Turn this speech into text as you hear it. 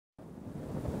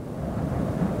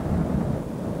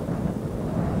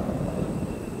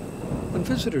When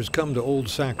visitors come to Old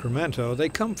Sacramento, they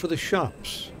come for the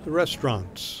shops, the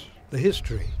restaurants, the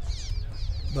history.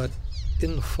 But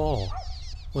in the fall,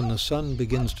 when the sun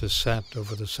begins to set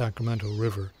over the Sacramento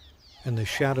River and the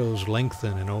shadows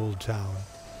lengthen in Old Town,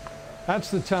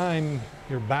 that's the time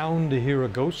you're bound to hear a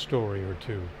ghost story or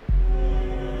two.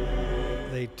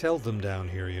 They tell them down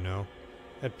here, you know,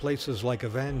 at places like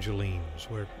Evangeline's,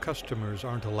 where customers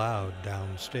aren't allowed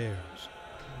downstairs.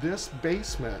 This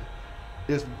basement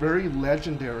is very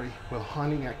legendary with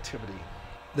haunting activity.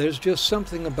 There's just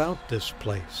something about this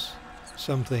place,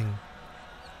 something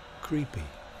creepy.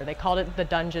 They called it the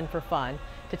dungeon for fun,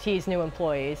 to tease new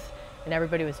employees, and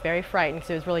everybody was very frightened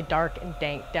because it was really dark and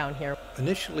dank down here.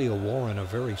 Initially a warren of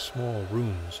very small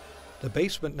rooms, the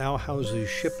basement now houses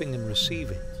shipping and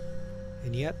receiving.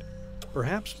 And yet,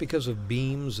 perhaps because of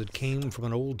beams that came from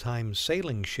an old-time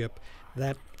sailing ship,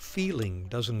 that feeling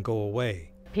doesn't go away.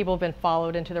 People have been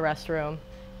followed into the restroom,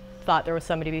 thought there was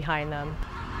somebody behind them.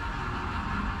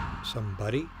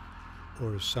 Somebody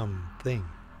or something.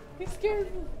 He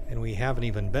scared me. And we haven't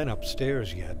even been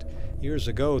upstairs yet. Years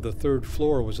ago, the third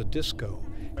floor was a disco.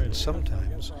 And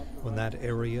sometimes, when that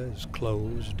area is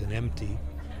closed and empty,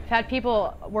 I've had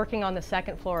people working on the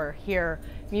second floor hear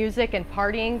music and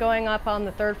partying going up on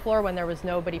the third floor when there was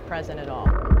nobody present at all.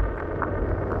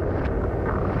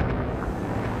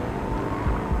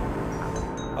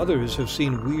 Others have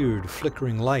seen weird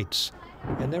flickering lights,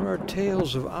 and there are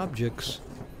tales of objects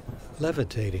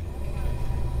levitating.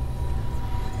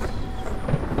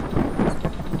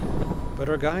 But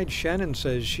our guide Shannon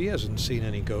says she hasn't seen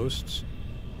any ghosts,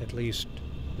 at least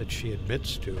that she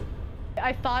admits to.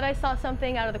 I thought I saw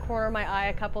something out of the corner of my eye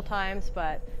a couple times,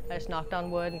 but I just knocked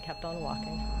on wood and kept on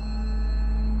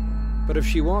walking. But if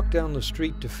she walked down the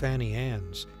street to Fanny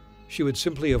Ann's, she would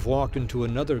simply have walked into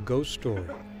another ghost story.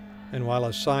 And while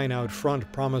a sign out front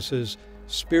promises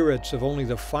spirits of only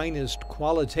the finest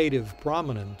qualitative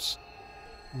prominence,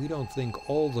 we don't think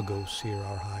all the ghosts here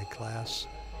are high class.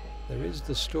 There is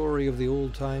the story of the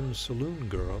old-time saloon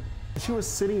girl. She was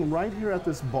sitting right here at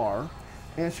this bar,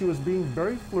 and she was being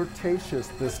very flirtatious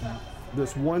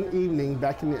this one evening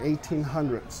back in the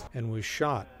 1800s. And was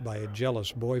shot by a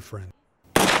jealous boyfriend.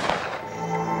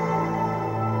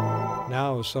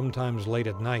 Now, sometimes late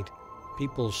at night,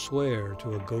 people swear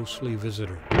to a ghostly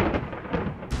visitor.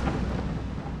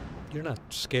 You're not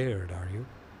scared, are you?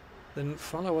 Then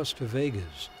follow us to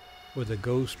Vegas, where the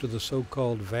ghost of the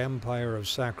so-called vampire of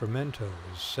Sacramento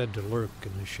is said to lurk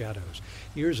in the shadows.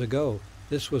 Years ago,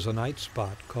 this was a night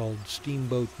spot called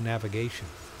Steamboat Navigation.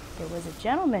 There was a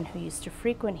gentleman who used to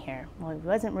frequent here. Well, he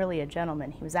wasn't really a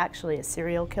gentleman. He was actually a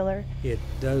serial killer. It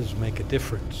does make a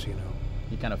difference, you know.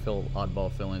 You kind of feel oddball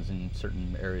feelings in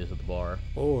certain areas of the bar.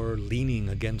 Or leaning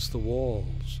against the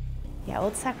walls. Yeah,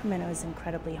 Old Sacramento is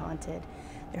incredibly haunted.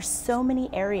 There's so many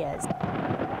areas.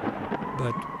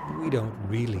 But we don't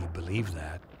really believe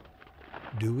that,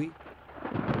 do we?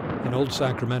 In Old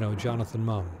Sacramento, Jonathan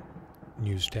Mumm,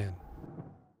 News 10.